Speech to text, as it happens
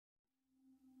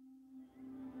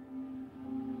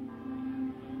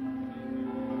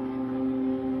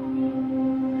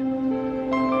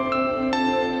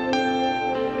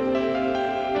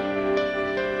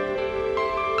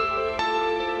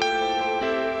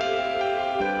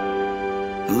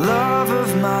love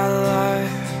of my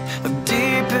life, look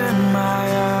deep in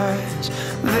my eyes.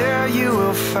 There you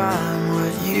will find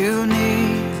what you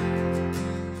need.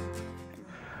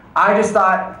 I just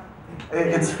thought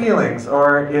it's feelings,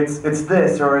 or it's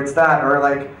this, or it's that, or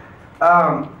like,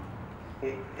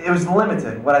 it was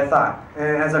limited, what I thought.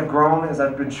 And as I've grown, as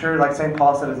I've matured, like St.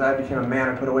 Paul said, as I became a man,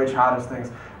 I put away childish things,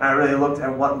 and I really looked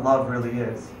at what love really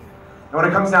is. And when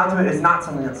it comes down to it, it's not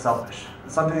something that's selfish.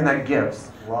 It's something that gives,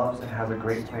 loves, and has a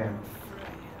great plan.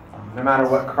 No matter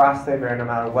what cross they bear, no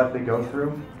matter what they go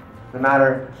through, no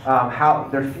matter how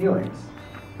their feelings.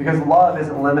 Because love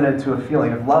isn't limited to a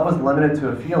feeling. If love was limited to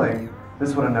a feeling,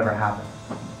 this would have never happened.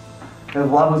 If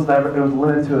love was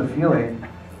limited to a feeling,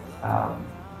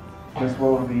 this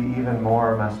world would be even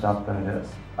more messed up than it is.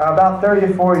 About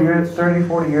 30, 40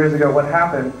 years ago, what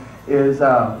happened is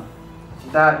that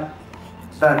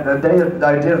the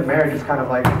idea of marriage is kind of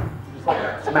like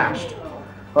smashed.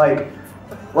 Like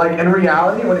in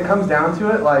reality, when it comes down to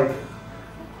it, like,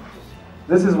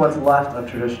 this is what's left of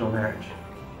traditional marriage.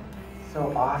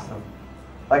 So awesome.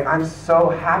 Like, I'm so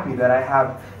happy that I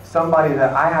have somebody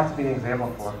that I have to be an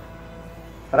example for.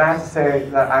 That I have to say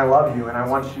that I love you, and I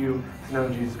want you to know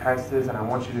who Jesus Christ is, and I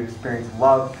want you to experience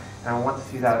love, and I want to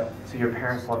see that, so your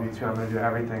parents love you too. I'm going to do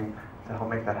everything to help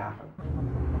make that happen.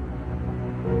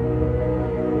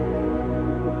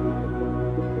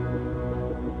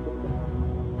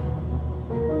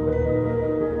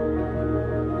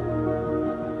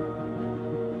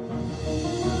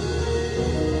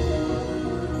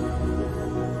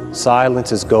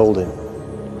 Silence is golden,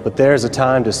 but there's a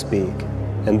time to speak.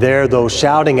 And there are those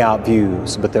shouting out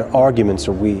views, but their arguments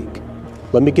are weak.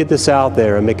 Let me get this out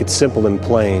there and make it simple and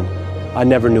plain. I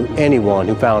never knew anyone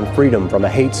who found freedom from a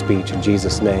hate speech in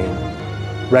Jesus' name.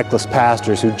 Reckless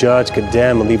pastors who judge,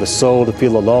 condemn, and leave a soul to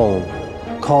feel alone,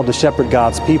 called to shepherd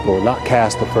God's people, not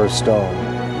cast the first stone.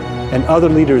 And other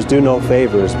leaders do no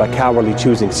favors by cowardly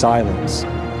choosing silence.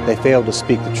 They fail to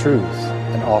speak the truth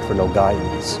and offer no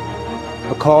guidance.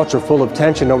 A culture full of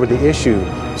tension over the issue,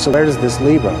 so where does this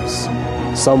leave us?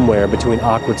 Somewhere between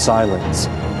awkward silence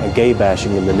and gay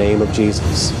bashing in the name of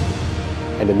Jesus.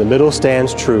 And in the middle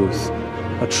stands truth,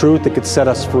 a truth that could set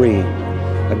us free,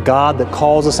 a God that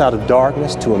calls us out of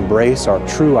darkness to embrace our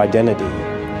true identity.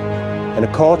 And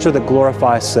a culture that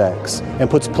glorifies sex and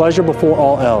puts pleasure before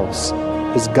all else.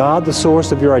 Is God the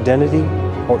source of your identity,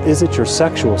 or is it your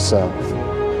sexual self?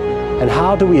 And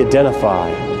how do we identify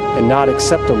and not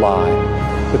accept a lie,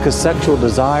 because sexual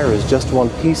desire is just one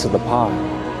piece of the pie?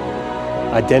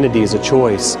 Identity is a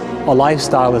choice. A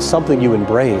lifestyle is something you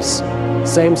embrace.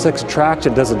 Same-sex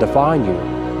attraction doesn't define you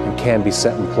and can be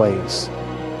set in place.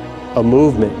 A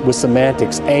movement with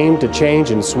semantics aimed to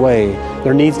change and sway.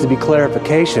 There needs to be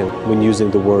clarification when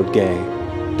using the word gay.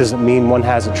 Does it mean one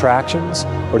has attractions,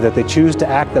 or that they choose to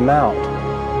act them out?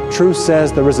 Truth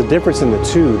says there is a difference in the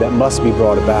two that must be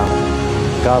brought about.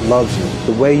 God loves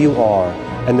you the way you are,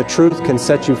 and the truth can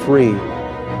set you free.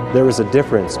 There is a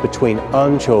difference between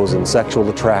unchosen sexual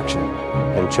attraction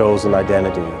and chosen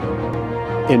identity.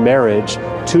 In marriage,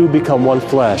 two become one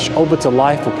flesh. Oh, but to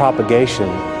life for propagation.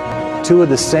 Two of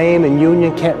the same in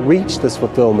union can't reach this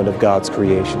fulfillment of God's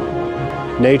creation.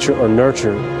 Nature or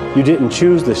nurture, you didn't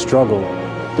choose this struggle.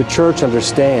 The church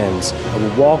understands and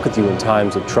will walk with you in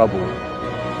times of trouble.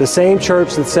 The same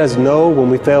church that says no when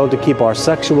we fail to keep our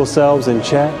sexual selves in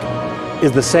check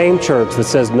is the same church that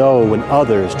says no when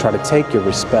others try to take your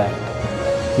respect.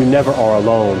 You never are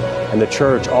alone, and the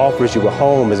church offers you a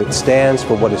home as it stands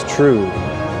for what is true.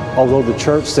 Although the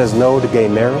church says no to gay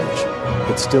marriage,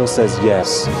 it still says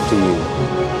yes to you.